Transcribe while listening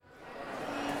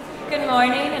Good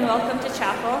morning and welcome to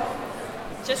chapel.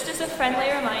 Just as a friendly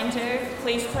reminder,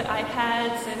 please put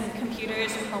iPads and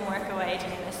computers and homework away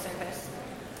during this service.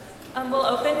 We'll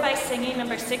open by singing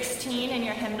number 16 in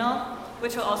your hymnal,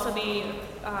 which will also be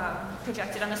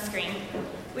projected on the screen.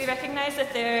 We recognize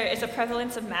that there is a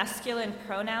prevalence of masculine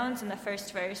pronouns in the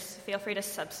first verse. Feel free to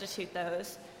substitute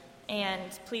those,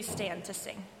 and please stand to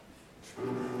sing.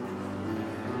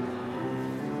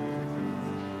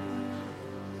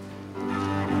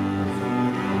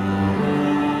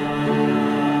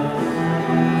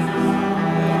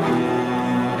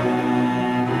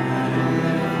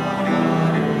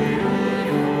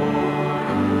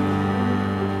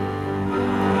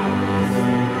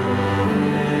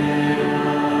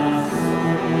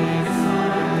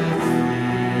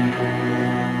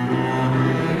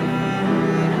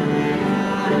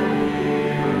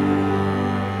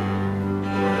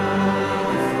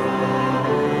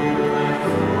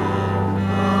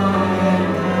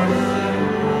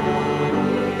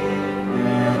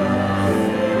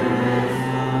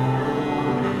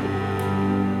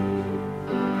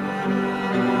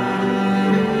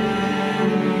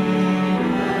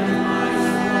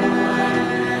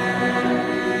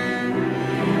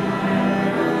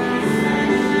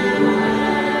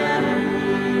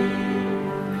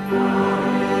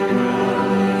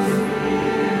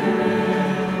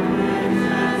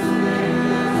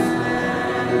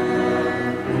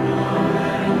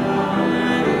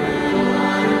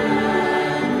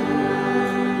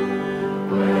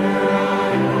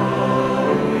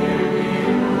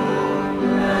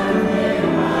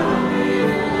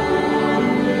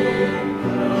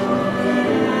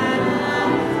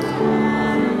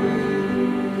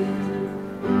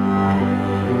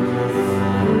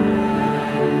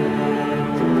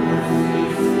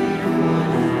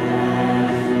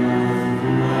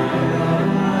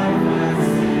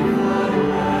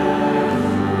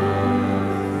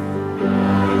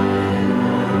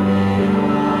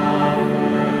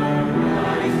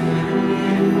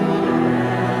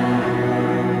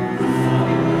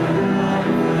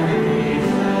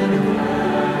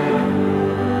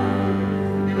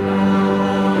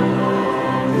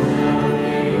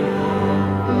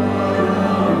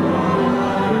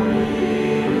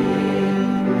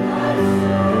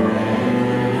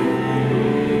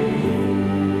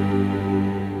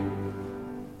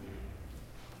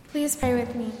 Please pray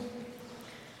with me.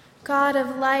 God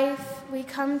of life, we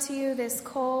come to you this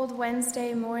cold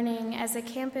Wednesday morning as a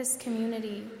campus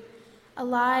community,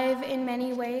 alive in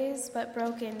many ways, but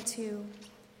broken too.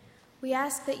 We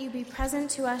ask that you be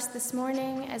present to us this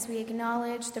morning as we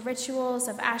acknowledge the rituals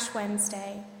of Ash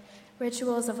Wednesday,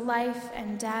 rituals of life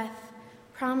and death,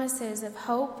 promises of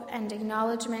hope and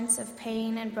acknowledgments of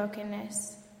pain and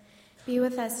brokenness. Be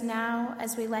with us now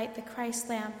as we light the Christ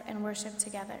lamp and worship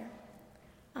together.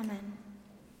 Amen.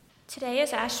 Today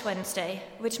is Ash Wednesday,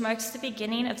 which marks the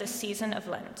beginning of the season of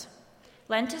Lent.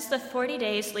 Lent is the 40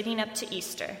 days leading up to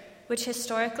Easter, which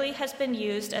historically has been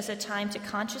used as a time to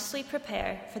consciously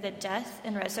prepare for the death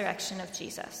and resurrection of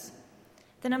Jesus.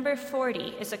 The number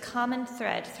 40 is a common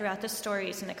thread throughout the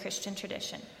stories in the Christian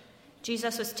tradition.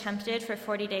 Jesus was tempted for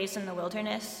 40 days in the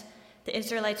wilderness, the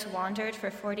Israelites wandered for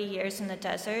 40 years in the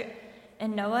desert,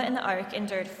 and Noah and the ark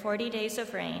endured 40 days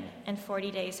of rain and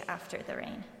 40 days after the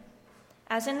rain.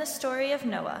 As in the story of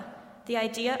Noah, the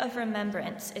idea of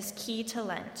remembrance is key to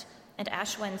Lent, and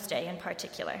Ash Wednesday in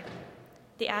particular.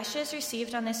 The ashes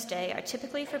received on this day are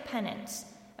typically for penance,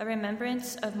 a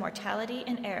remembrance of mortality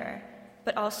and error,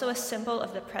 but also a symbol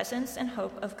of the presence and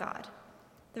hope of God.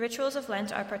 The rituals of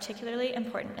Lent are particularly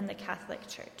important in the Catholic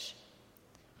Church.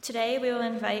 Today we will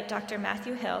invite Dr.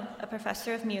 Matthew Hill, a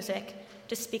professor of music,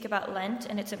 to speak about Lent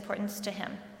and its importance to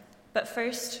him. But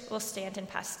first, we'll stand and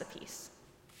pass the peace.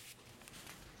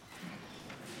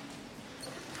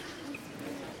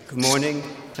 Good morning.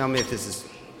 Tell me if this is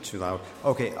too loud.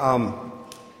 Okay,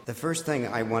 the first thing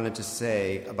I wanted to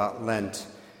say about Lent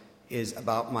is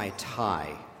about my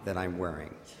tie that I'm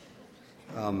wearing.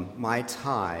 My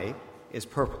tie is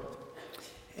purple,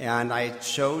 and I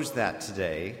chose that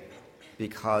today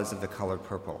because of the color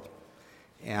purple.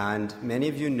 And many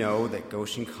of you know that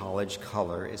Goshen College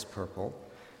color is purple,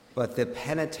 but the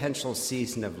penitential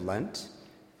season of Lent,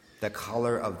 the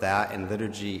color of that in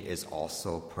liturgy is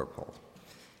also purple.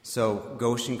 So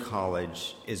Goshen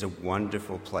College is a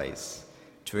wonderful place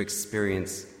to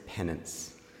experience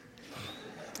penance.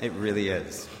 It really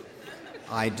is.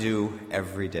 I do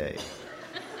every day.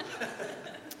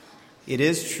 It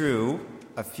is true,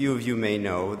 a few of you may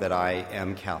know that I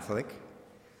am Catholic.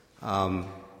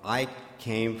 I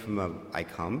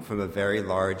come from a very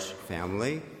large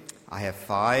family. I have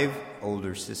 5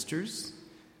 older sisters,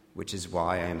 which is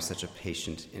why I am such a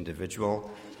patient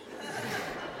individual.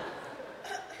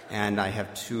 And I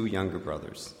have 2 younger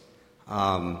brothers.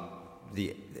 I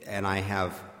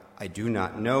do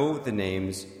not know the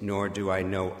names, nor do I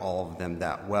know all of them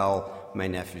that well. My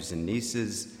nephews and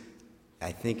nieces,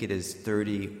 I think it is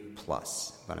 30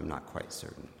 plus, but I'm not quite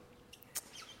certain.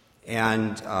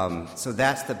 And so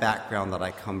that's the background that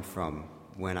I come from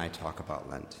when I talk about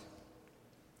Lent.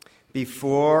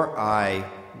 Before I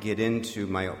get into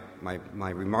my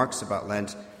remarks about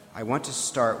Lent, I want to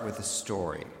start with a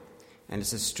story. And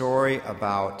it's a story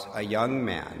about a young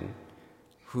man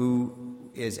who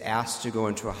is asked to go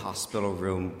into a hospital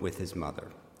room with his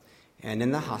mother. And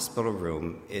in the hospital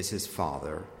room is his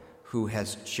father, who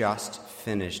has just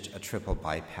finished a triple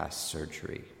bypass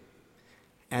surgery.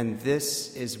 And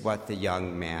this is what the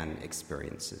young man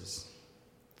experiences.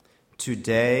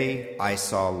 Today I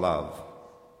saw love.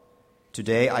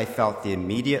 Today I felt the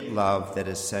immediate love that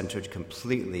is centered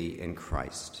completely in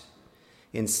Christ.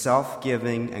 In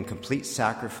self-giving and complete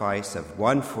sacrifice of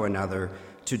one for another,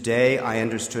 today I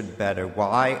understood better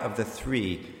why of the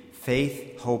 3,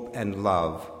 faith, hope, and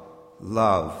love,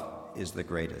 love is the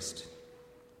greatest.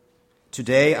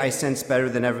 Today I sense better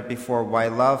than ever before why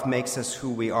love makes us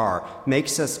who we are,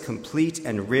 makes us complete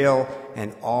and real,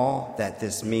 and all that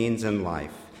this means in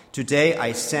life. Today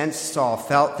I sensed, saw,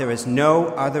 felt there is no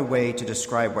other way to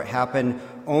describe what happened,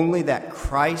 only that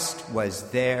Christ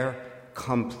was there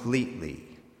completely.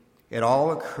 It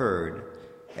all occurred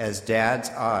as Dad's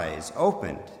eyes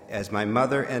opened as my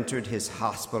mother entered his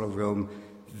hospital room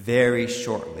very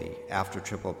shortly after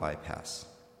triple bypass.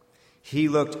 He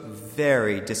looked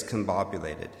very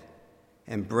discombobulated,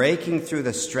 and breaking through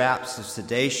the straps of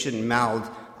sedation,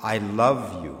 mouthed, "I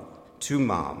love you," to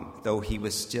Mom, though he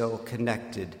was still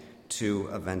connected to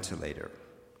a ventilator.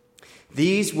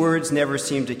 These words never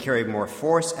seemed to carry more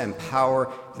force and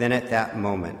power than at that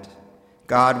moment.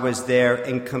 God was there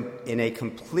in a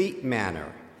complete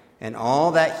manner, and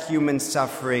all that human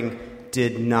suffering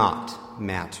did not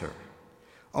matter.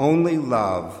 Only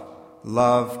love,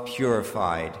 love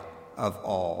purified of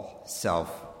all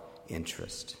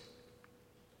self-interest.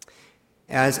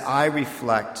 As I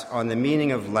reflect on the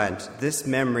meaning of Lent, this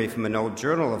memory from an old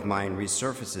journal of mine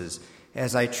resurfaces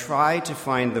as I try to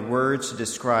find the words to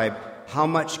describe how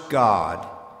much God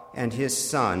and his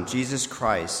Son, Jesus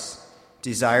Christ,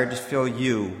 desired to fill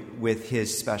you with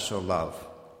his special love,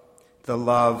 the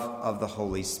love of the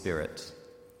Holy Spirit.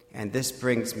 And this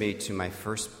brings me to my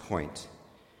first point,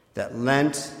 that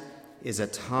Lent is a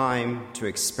time to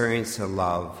experience a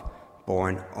love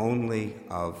born only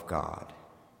of God.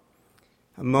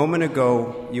 A moment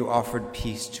ago, you offered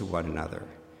peace to one another.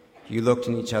 You looked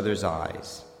in each other's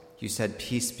eyes. You said,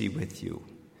 "Peace be with you."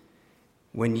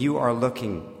 When you are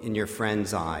looking in your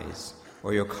friend's eyes,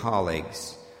 or your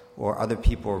colleagues, or other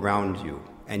people around you,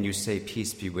 and you say,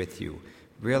 "Peace be with you,"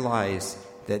 realize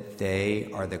that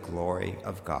they are the glory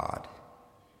of God,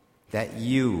 that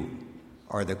you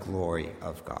are the glory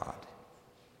of God.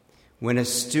 When a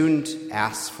student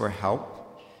asks for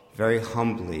help, very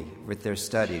humbly with their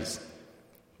studies,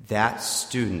 that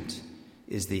student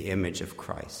is the image of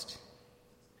Christ.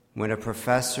 When a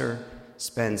professor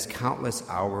spends countless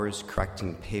hours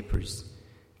correcting papers,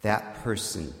 that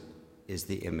person is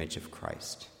the image of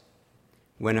Christ.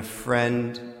 When a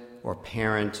friend or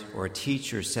parent or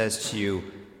teacher says to you,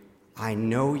 "I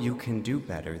know you can do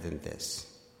better than this,"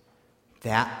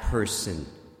 that person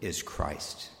is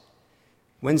Christ.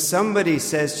 When somebody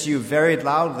says to you very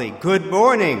loudly, "Good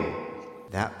morning,"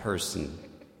 that person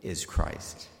is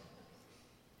Christ.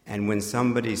 And when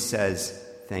somebody says,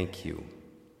 "Thank you,"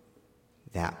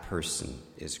 that person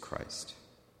is Christ.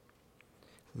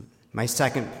 My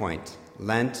second point,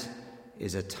 Lent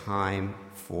is a time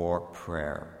for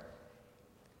prayer.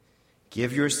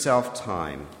 Give yourself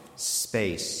time,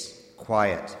 space,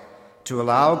 quiet, to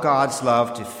allow God's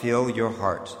love to fill your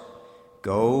heart.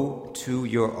 Go to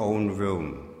your own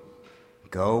room.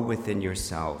 Go within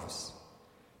yourselves.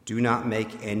 Do not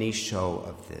make any show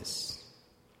of this.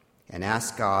 And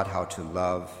ask God how to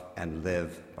love and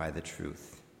live by the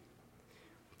truth.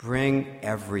 Bring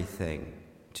everything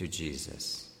to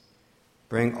Jesus.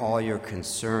 Bring all your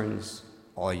concerns,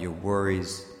 all your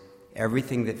worries,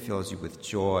 everything that fills you with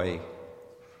joy,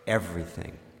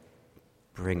 everything.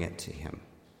 Bring it to him.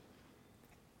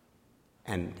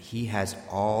 And he has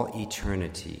all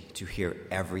eternity to hear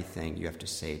everything you have to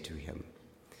say to him.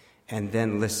 And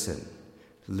then listen.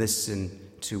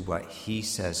 Listen to what he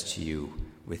says to you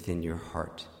within your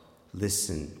heart.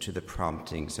 Listen to the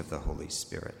promptings of the Holy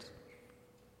Spirit.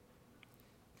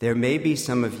 There may be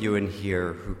some of you in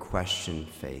here who question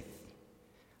faith.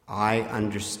 I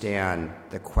understand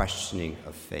the questioning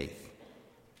of faith.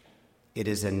 It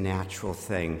is a natural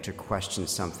thing to question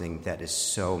something that is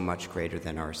so much greater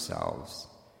than ourselves.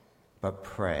 But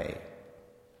pray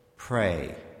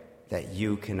that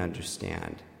you can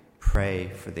understand. Pray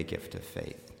for the gift of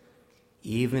faith.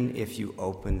 Even if you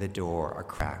open the door a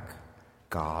crack,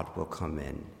 God will come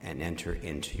in and enter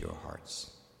into your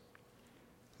hearts.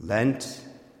 Lent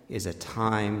is a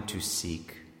time to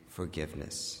seek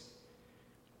forgiveness.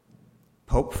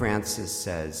 Pope Francis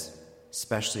says,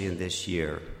 especially in this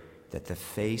year, that the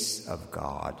face of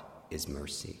God is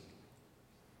mercy.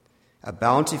 A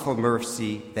bountiful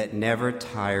mercy that never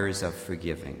tires of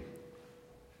forgiving.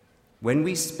 When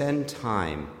we spend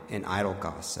time in idle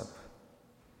gossip,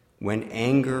 when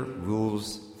anger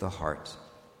rules the heart,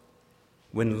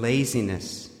 when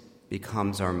laziness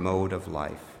becomes our mode of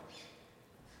life,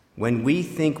 when we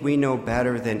think we know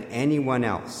better than anyone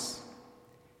else,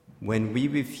 when we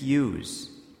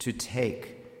refuse to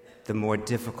take the more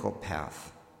difficult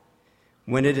path,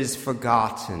 when it is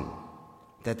forgotten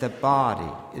that the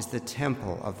body is the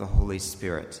temple of the Holy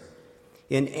Spirit,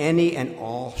 in any and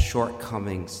all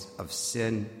shortcomings of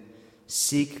sin,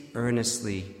 seek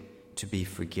earnestly to be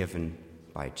forgiven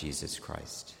by Jesus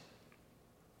Christ.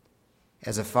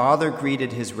 As a father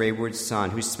greeted his wayward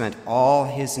son, who spent all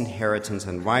his inheritance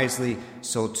unwisely,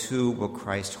 so too will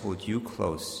Christ hold you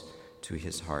close to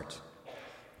his heart.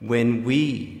 When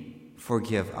we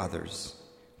forgive others,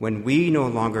 when we no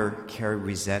longer carry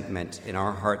resentment in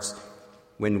our hearts,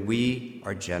 when we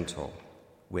are gentle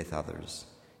with others,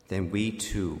 then we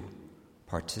too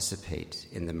participate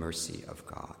in the mercy of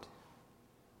God.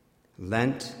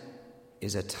 Lent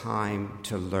is a time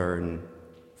to learn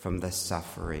from the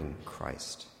suffering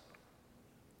Christ.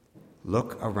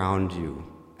 Look around you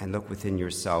and look within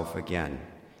yourself again,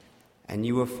 and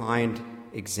you will find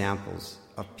examples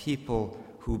of people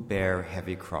who bear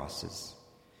heavy crosses.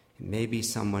 It may be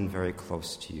someone very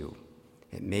close to you.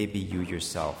 It may be you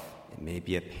yourself. It may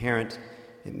be a parent.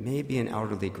 It may be an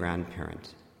elderly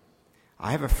grandparent.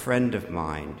 I have a friend of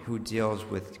mine who deals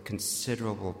with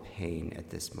considerable pain at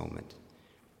this moment.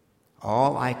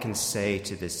 All I can say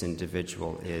to this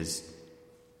individual is,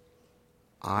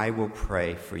 I will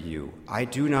pray for you. I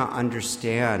do not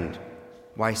understand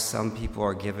why some people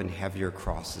are given heavier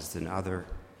crosses than others,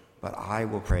 but I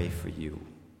will pray for you.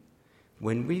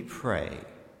 When we pray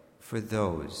for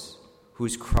those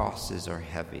whose crosses are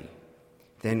heavy,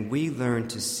 then we learn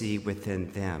to see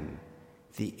within them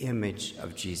the image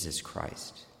of Jesus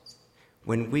Christ.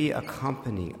 When we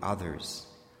accompany others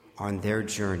on their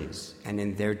journeys and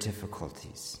in their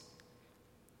difficulties,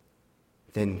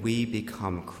 then we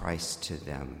become Christ to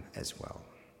them as well.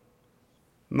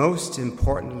 Most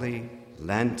importantly,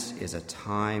 Lent is a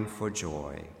time for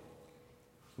joy.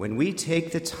 When we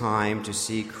take the time to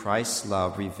see Christ's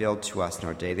love revealed to us in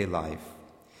our daily life,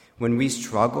 when we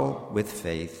struggle with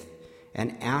faith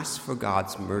and ask for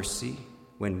God's mercy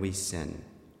when we sin,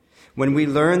 when we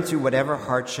learn through whatever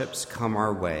hardships come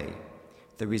our way,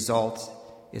 the result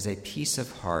is a peace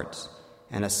of heart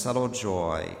and a subtle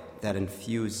joy that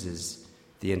infuses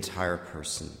the entire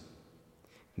person.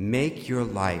 Make your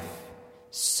life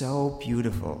so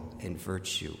beautiful in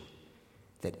virtue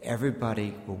that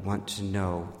everybody will want to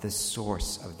know the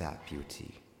source of that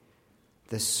beauty.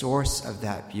 The source of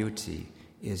that beauty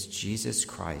is Jesus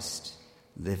Christ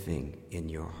living in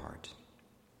your heart.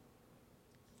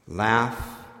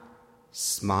 Laugh,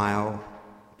 smile,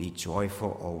 be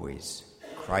joyful always.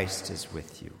 Christ is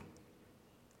with you.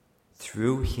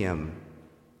 Through him,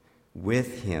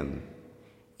 with him,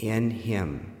 in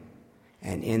him,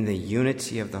 and in the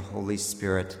unity of the Holy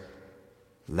Spirit,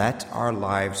 let our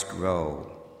lives grow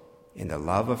in the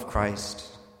love of Christ,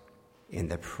 in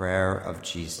the prayer of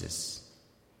Jesus,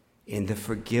 in the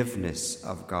forgiveness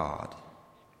of God,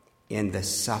 in the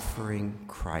suffering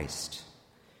Christ,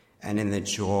 and in the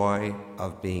joy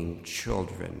of being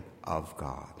children of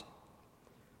God.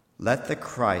 Let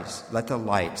the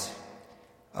light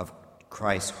of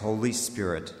Christ's Holy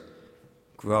Spirit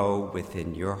grow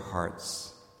within your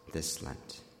hearts this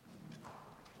Lent.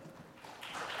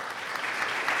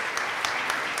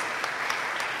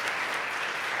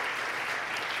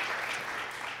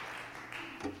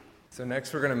 So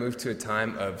next we're going to move to a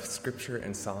time of scripture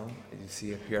and song, as you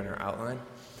see up here on our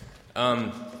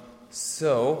outline.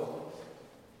 So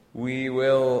we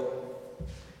will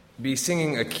be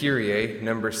singing a Kyrie,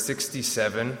 number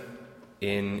 67,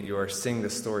 in your Sing the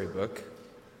Story book,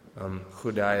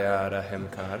 Chudaya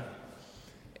Rahemkar.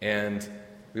 And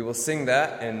we will sing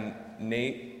that, and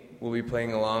Nate will be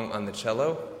playing along on the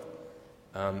cello.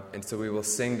 And so we will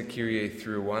sing the Kyrie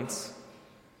through once,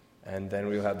 and then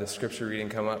we will have the scripture reading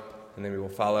come up, and then we will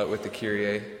follow it with the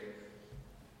Kyrie.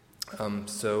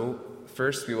 So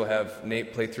first we will have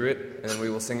Nate play through it, and then we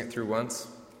will sing it through once,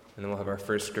 and then we'll have our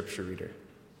first scripture reader.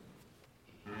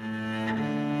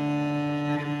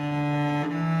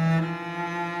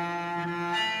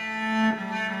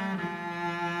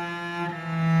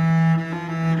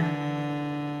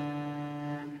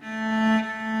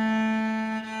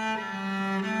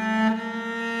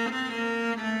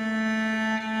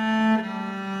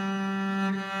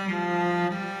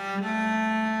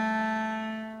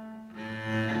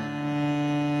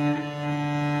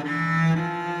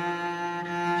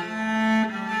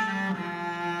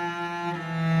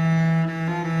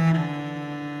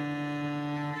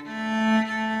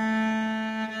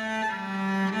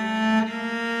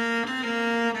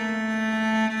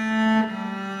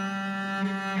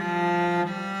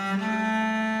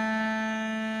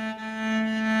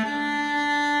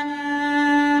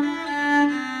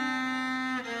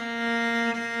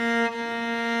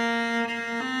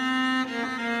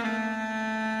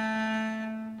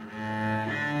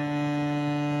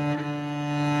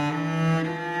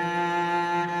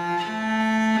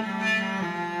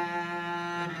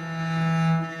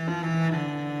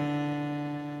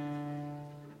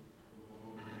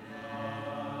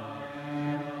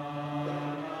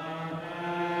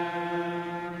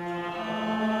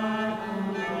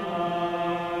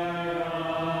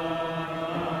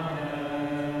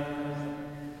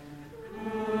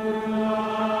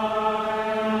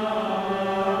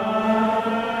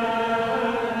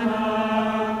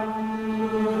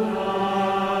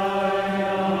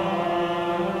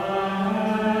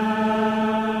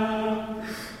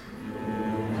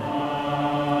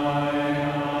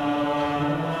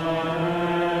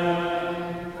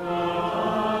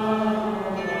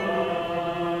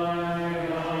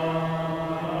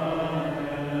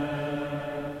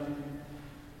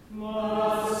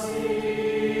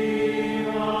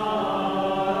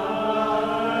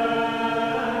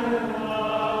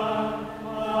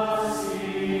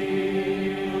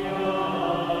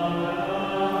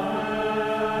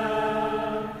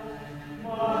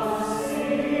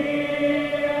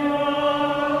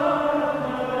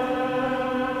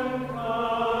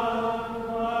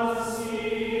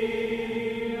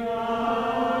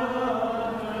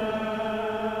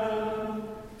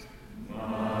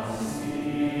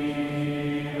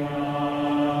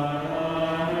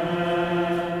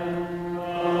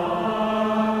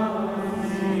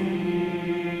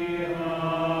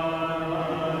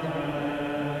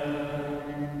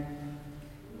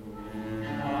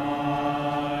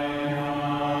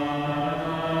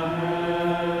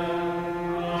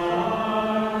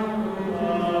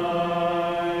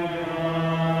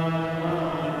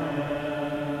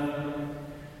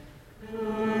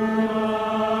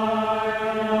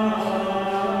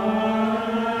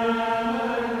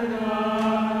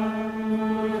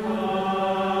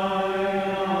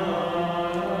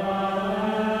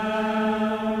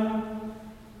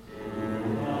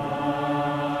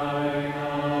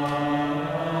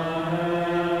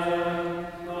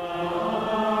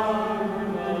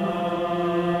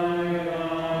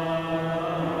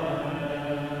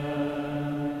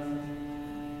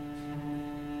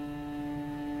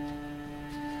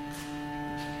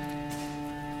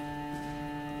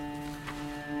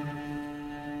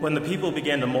 When the people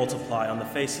began to multiply on the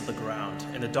face of the ground,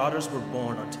 and the daughters were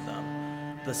born unto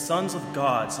them, the sons of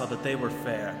God saw that they were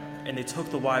fair, and they took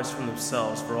the wives from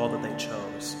themselves for all that they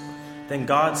chose. Then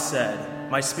God said,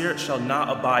 My spirit shall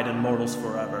not abide in mortals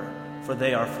forever, for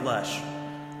they are flesh.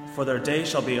 For their days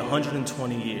shall be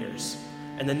 120 years.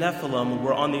 And the Nephilim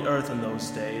were on the earth in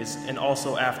those days, and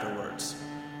also afterwards.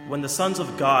 When the sons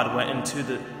of God went into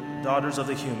the daughters of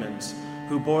the humans,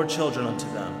 who bore children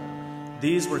unto them,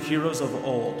 these were heroes of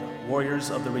old, warriors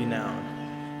of the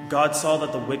renown. God saw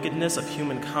that the wickedness of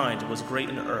humankind was great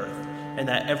in earth, and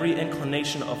that every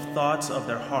inclination of thoughts of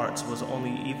their hearts was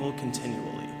only evil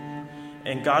continually.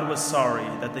 And God was sorry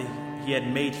that he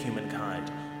had made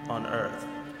humankind on earth.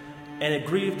 And it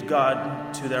grieved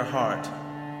God to their heart.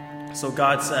 So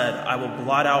God said, I will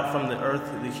blot out from the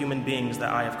earth the human beings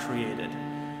that I have created,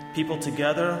 people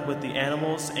together with the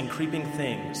animals and creeping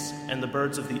things and the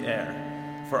birds of the air.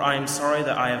 For I am sorry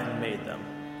that I have made them.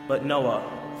 But Noah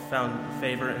found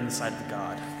favor in the sight of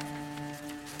God.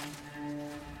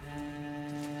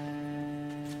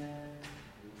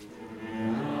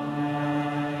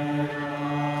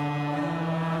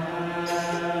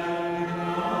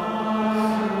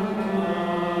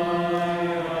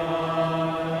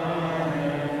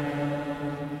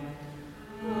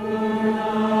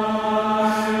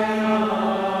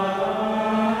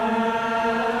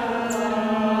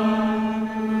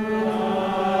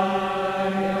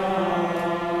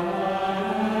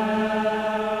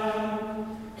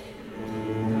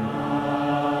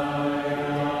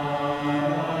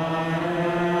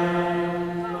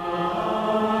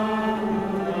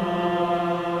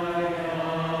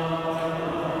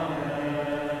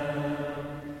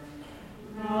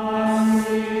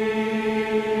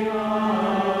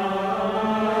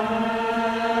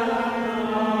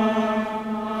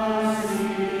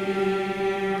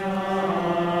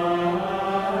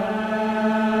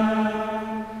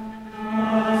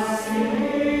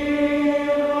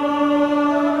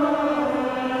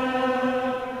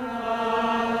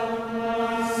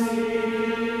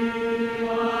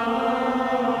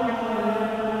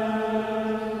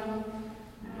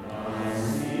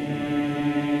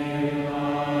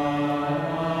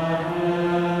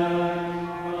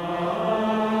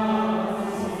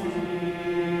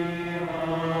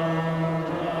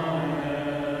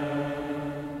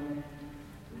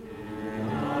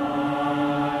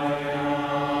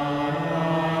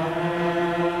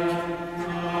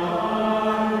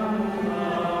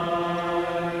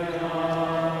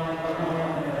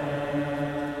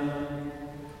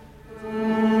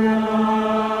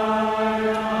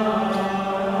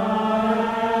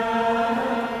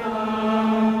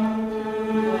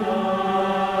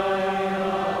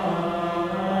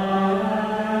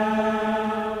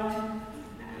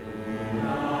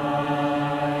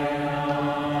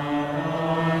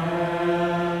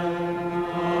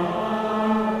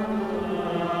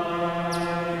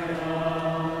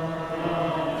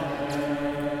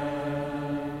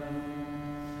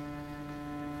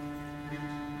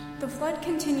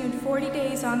 flood continued 40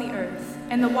 days on the earth,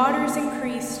 and the waters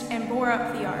increased and bore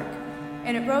up the ark,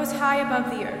 and it rose high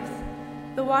above the earth.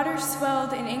 The waters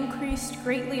swelled and increased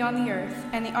greatly on the earth,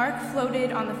 and the ark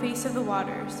floated on the face of the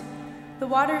waters. The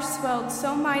waters swelled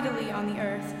so mightily on the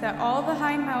earth that all the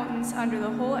high mountains under the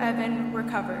whole heaven were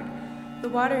covered. The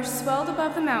waters swelled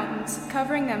above the mountains,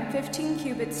 covering them 15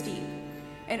 cubits deep.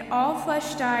 And all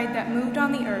flesh died that moved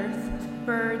on the earth,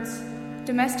 birds,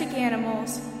 domestic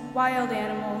animals, wild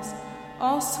animals,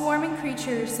 all swarming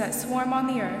creatures that swarm on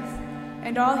the earth,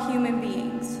 and all human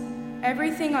beings.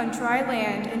 Everything on dry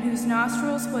land in whose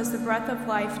nostrils was the breath of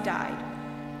life died.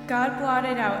 God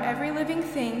blotted out every living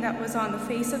thing that was on the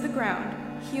face of the ground,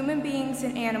 human beings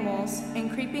and animals,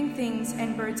 and creeping things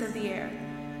and birds of the air.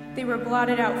 They were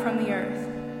blotted out from the earth.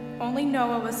 Only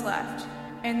Noah was left,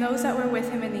 and those that were with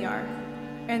him in the ark.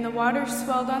 And the waters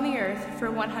swelled on the earth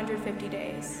for 150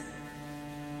 days.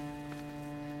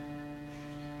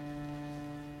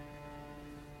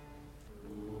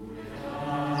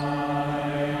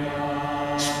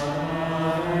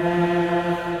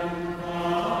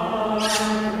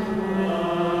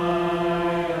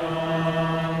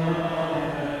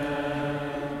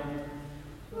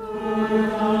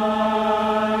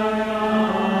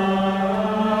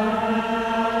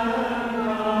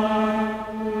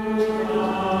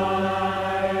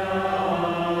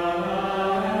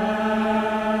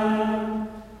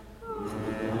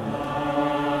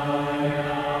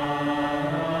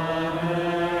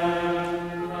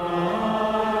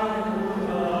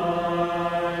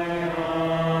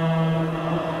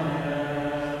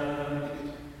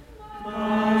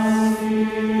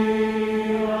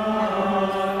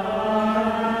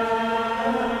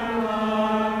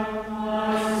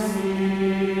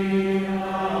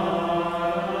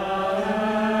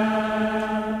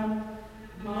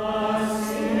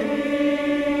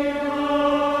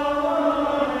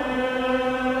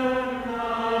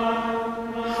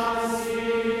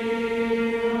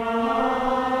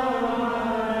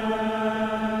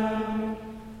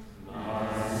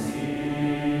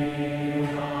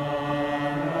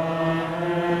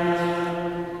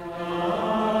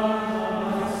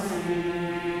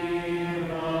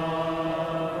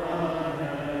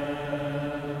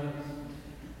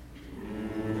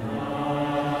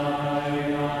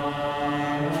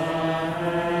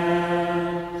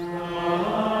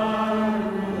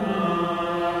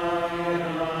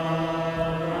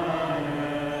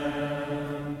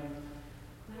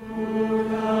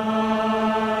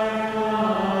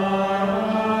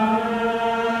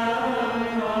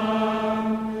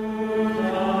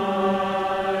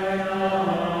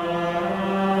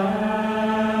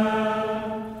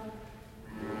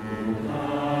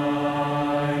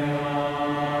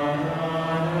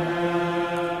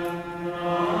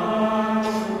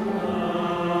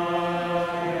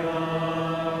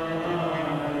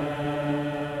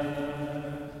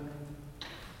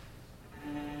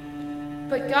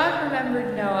 But God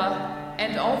remembered Noah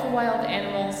and all the wild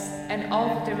animals and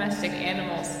all the domestic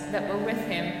animals that were with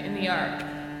him in the ark.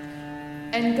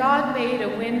 And God made a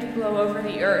wind blow over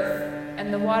the earth,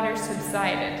 and the waters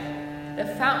subsided. The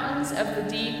fountains of the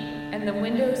deep and the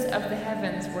windows of the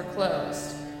heavens were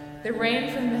closed. The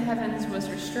rain from the heavens was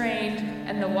restrained,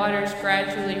 and the waters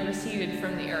gradually receded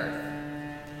from the earth.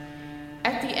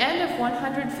 At the end of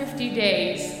 150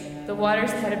 days, the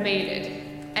waters had abated,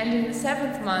 and in the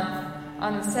 7th month,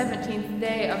 on the 17th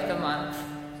day of the month,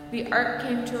 the ark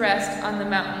came to rest on the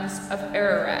mountains of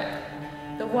Ararat.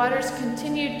 The waters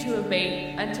continued to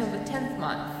abate until the 10th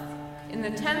month. In the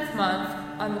 10th month,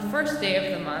 on the 1st day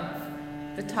of the month,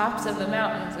 the tops of the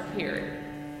mountains appeared.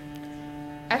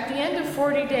 At the end of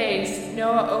 40 days,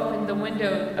 Noah opened the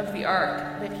window of the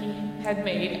ark that he had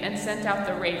made and sent out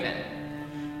the raven.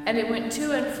 And it went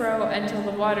to and fro until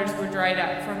the waters were dried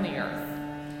up from the earth.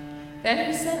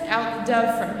 Then he sent out the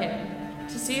dove from him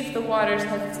to see if the waters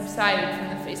had subsided from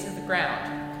the face of the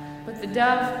ground. But the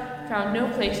dove found no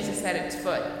place to set its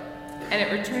foot, and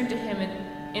it returned to him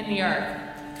in the ark,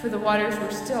 for the waters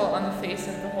were still on the face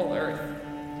of the whole earth.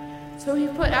 So he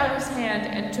put out his hand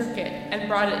and took it and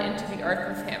brought it into the ark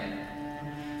with him.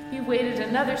 He waited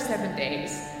another 7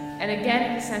 days, and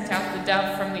again he sent out the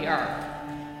dove from the ark.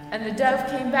 And the dove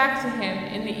came back to him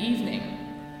in the evening,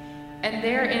 and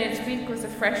there in its beak was a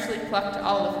freshly plucked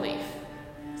olive leaf.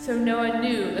 So Noah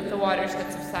knew that the waters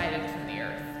had subsided from the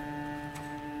earth.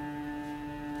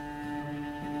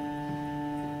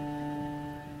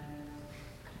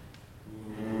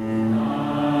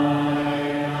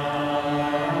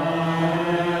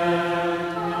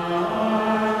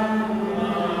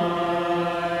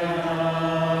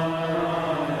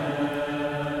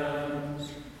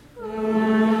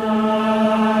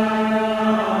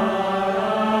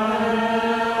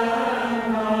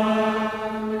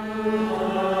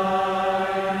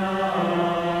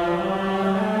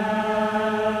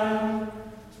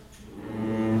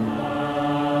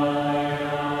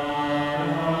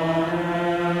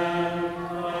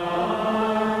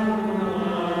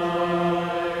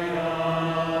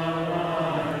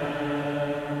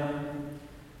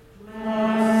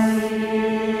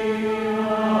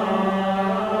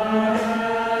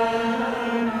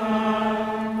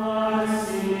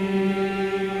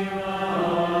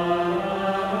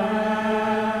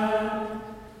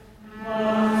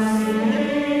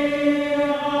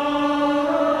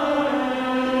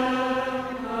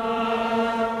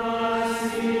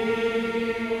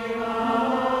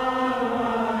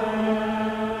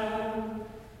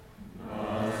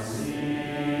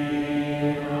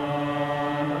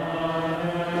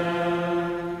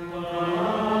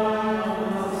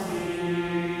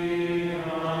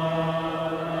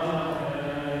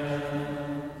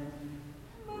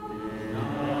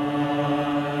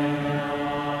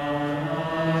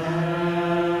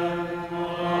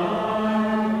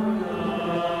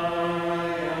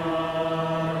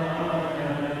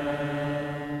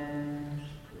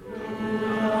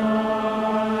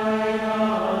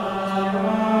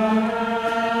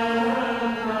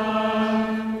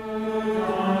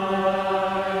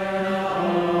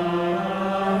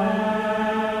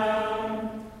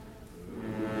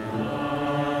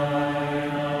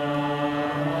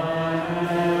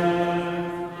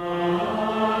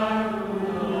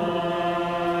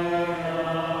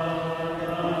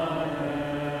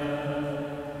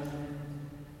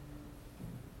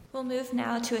 move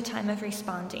now to a time of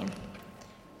responding.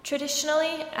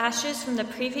 Traditionally, ashes from the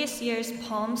previous year's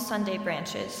Palm Sunday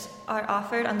branches are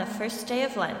offered on the first day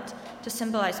of Lent to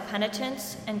symbolize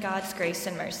penitence and God's grace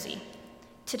and mercy.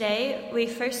 Today, we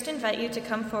first invite you to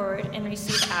come forward and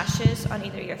receive ashes on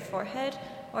either your forehead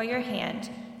or your hand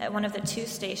at one of the 2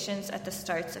 stations at the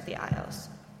starts of the aisles.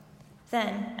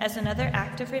 Then, as another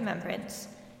act of remembrance,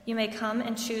 you may come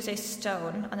and choose a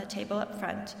stone on the table up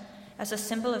front as a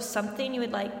symbol of something you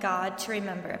would like God to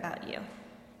remember about you.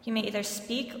 You may either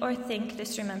speak or think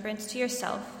this remembrance to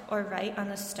yourself or write on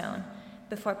the stone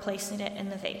before placing it in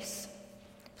the vase.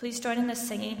 Please join in the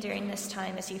singing during this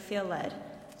time as you feel led.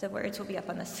 The words will be up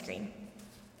on the screen.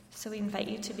 So we invite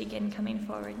you to begin coming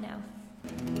forward now.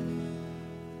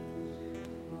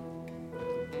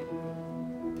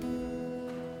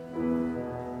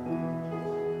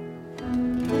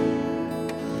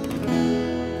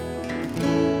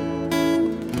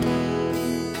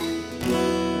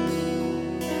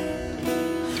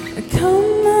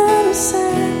 Come out of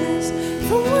sadness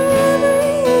from wherever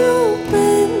you've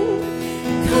been.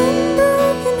 Come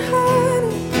broken-hearted,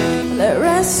 let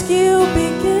rescue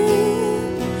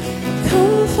begin.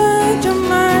 Come find your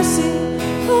mercy,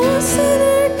 oh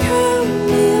sinner, come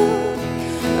kneel.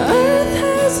 Earth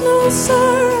has no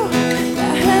sorrow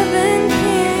that heaven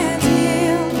can't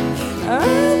heal.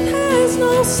 Earth has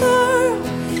no sorrow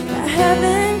that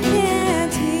heaven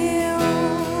can't heal.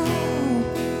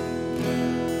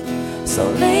 So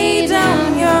lay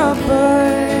down your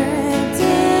burdens,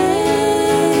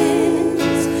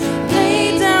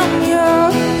 lay down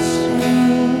your shame.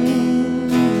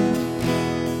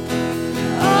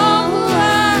 All who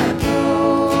are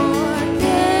broken,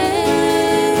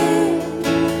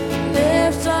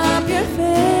 lift up your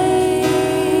face.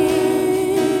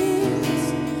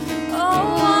 Oh,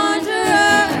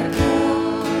 wanderer,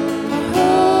 come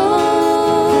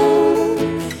home.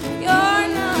 You're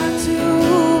not too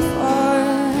far.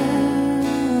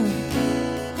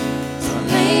 So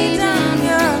lay down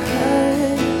your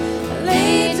hurt,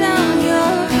 lay down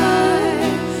your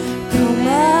heart, come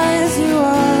as you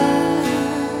are.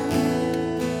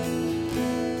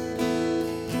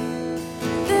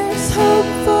 There's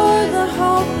hope for the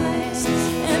hopeless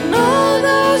and all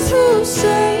those who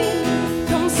say,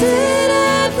 come sit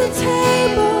at the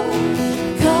table,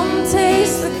 come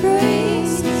taste the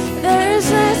grace. There's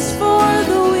rest for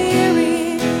the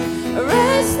weary, a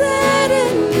rest that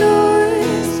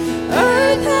endures.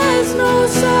 Earth has no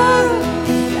sorrow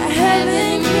that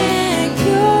heaven can't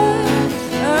cure.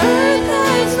 Earth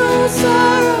has no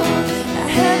sorrow that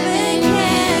heaven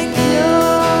can't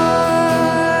cure.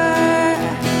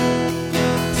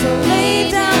 So lay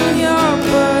down your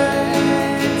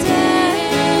burdens,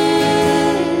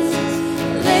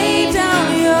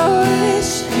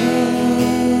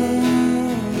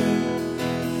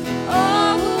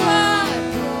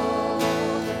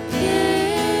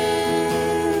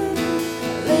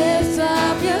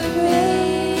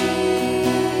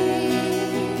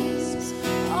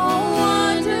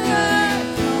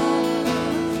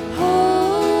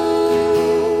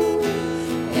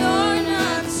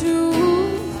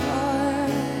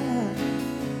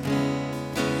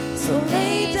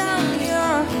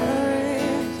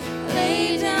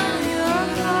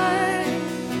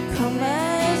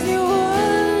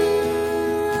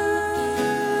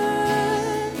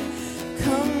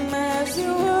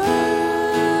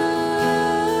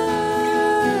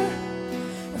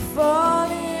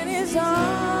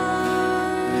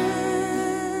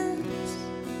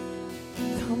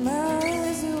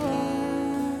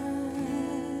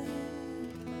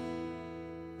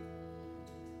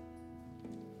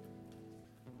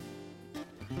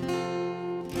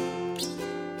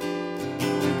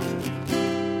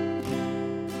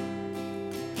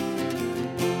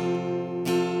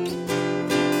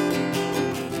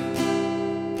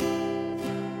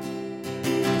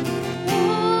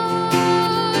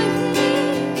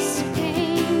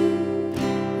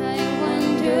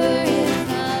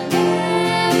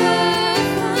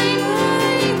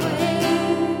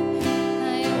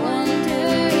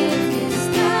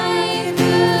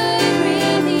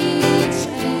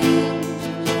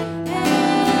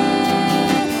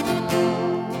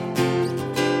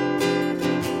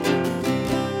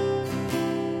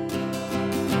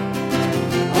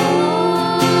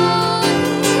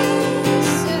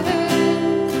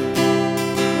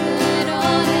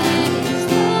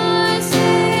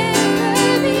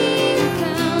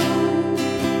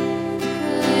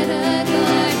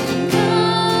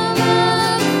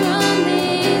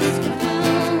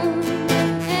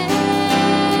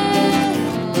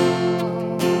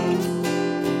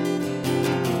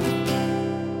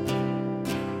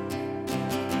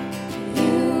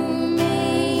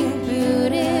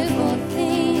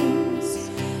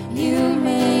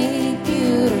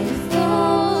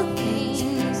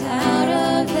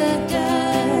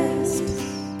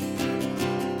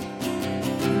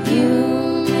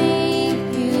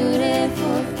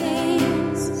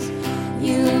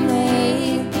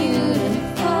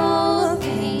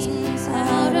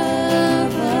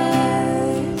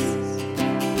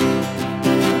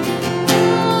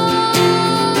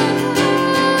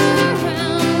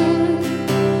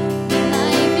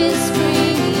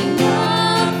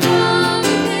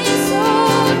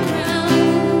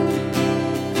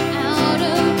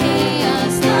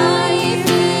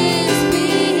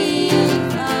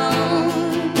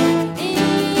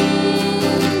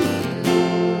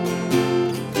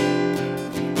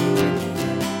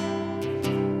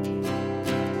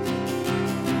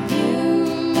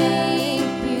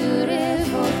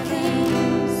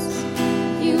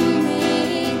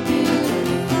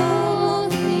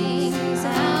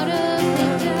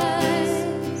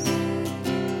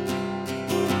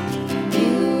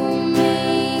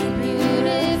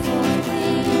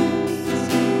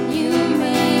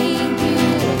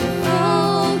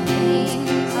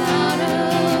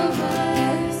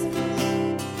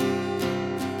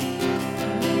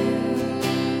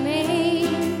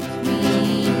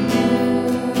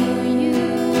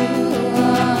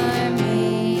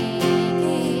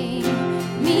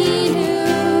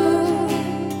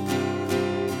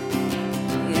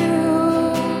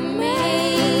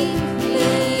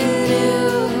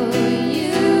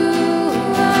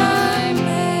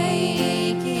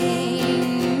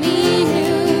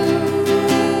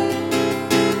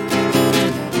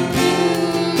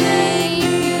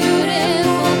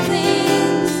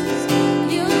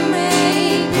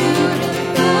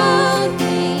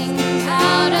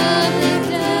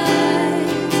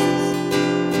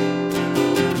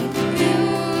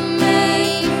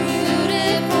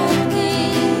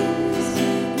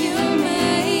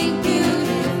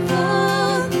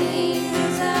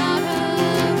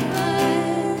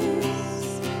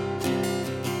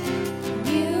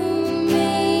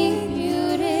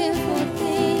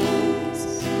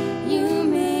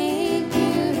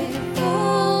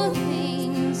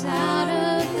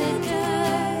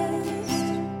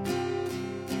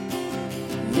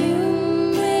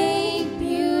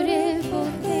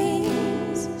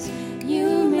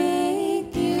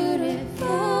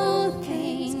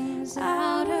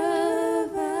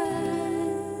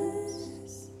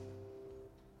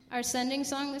 Our sending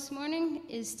song this morning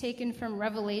is taken from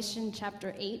Revelation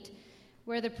chapter 8,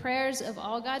 where the prayers of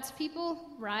all God's people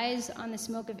rise on the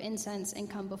smoke of incense and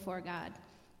come before God.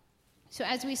 So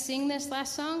as we sing this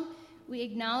last song, we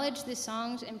acknowledge the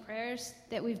songs and prayers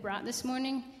that we've brought this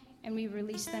morning, and we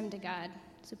release them to God.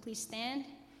 So please stand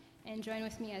and join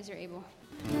with me as you're able.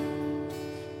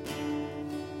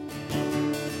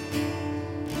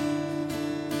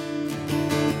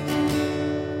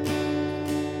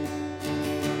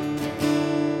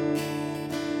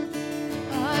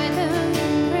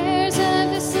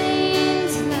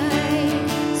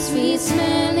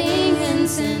 Smelling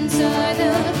incense are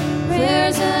the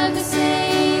prayers of the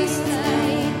saints,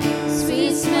 like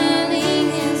sweet smelling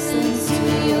incense to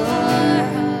your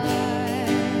heart,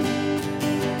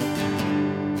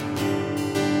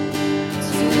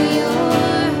 to your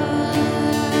heart.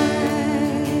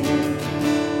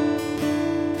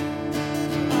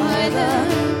 Are the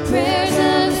prayers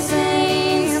of the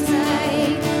saints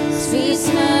like sweet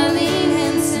smelling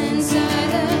incense? Are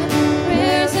the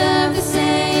prayers of the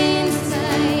saints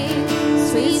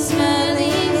sweet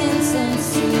smelling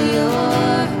incense to your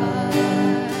heart,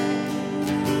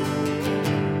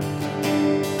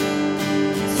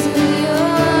 to your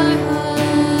heart.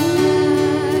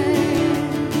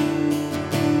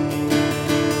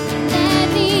 Let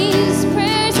these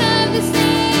prayers of the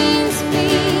saints be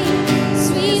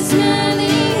sweet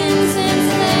smelling incense.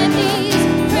 Let these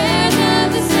prayers of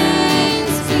the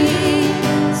saints be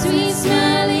sweet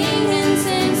smelling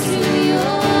incense to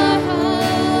your heart.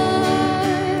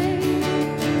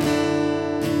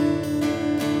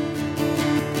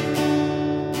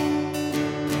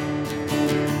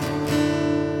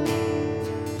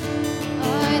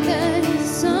 Are the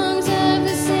songs of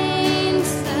the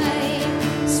saints like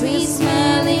sweet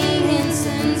smelling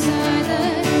incense? Are the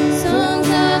songs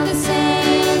of the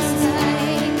saints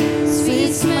like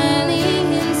sweet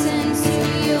smelling incense to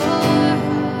your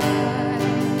heart,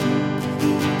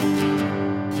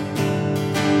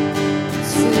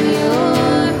 to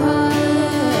your heart?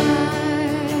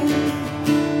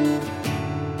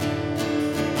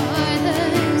 Are the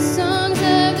songs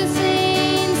of the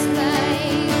saints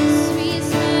like sweet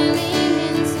smelling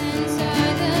incense?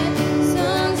 Are the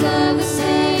songs of the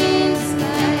saints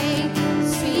like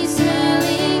sweet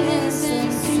smelling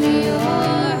incense to your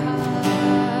heart,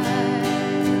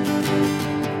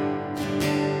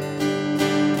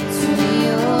 to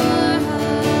your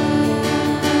heart?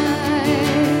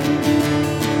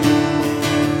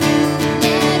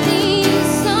 Let these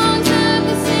songs of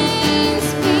the saints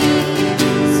be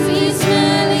sweet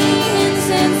smelling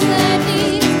incense. Let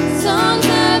these songs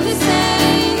of the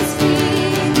saints be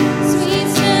sweet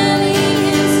smelling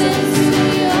incense to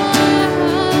your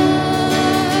heart,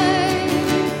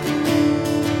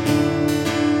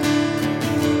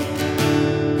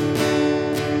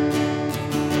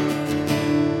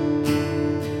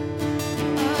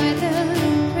 are the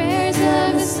prayers of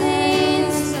the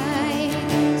saints like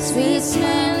sweet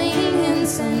smelling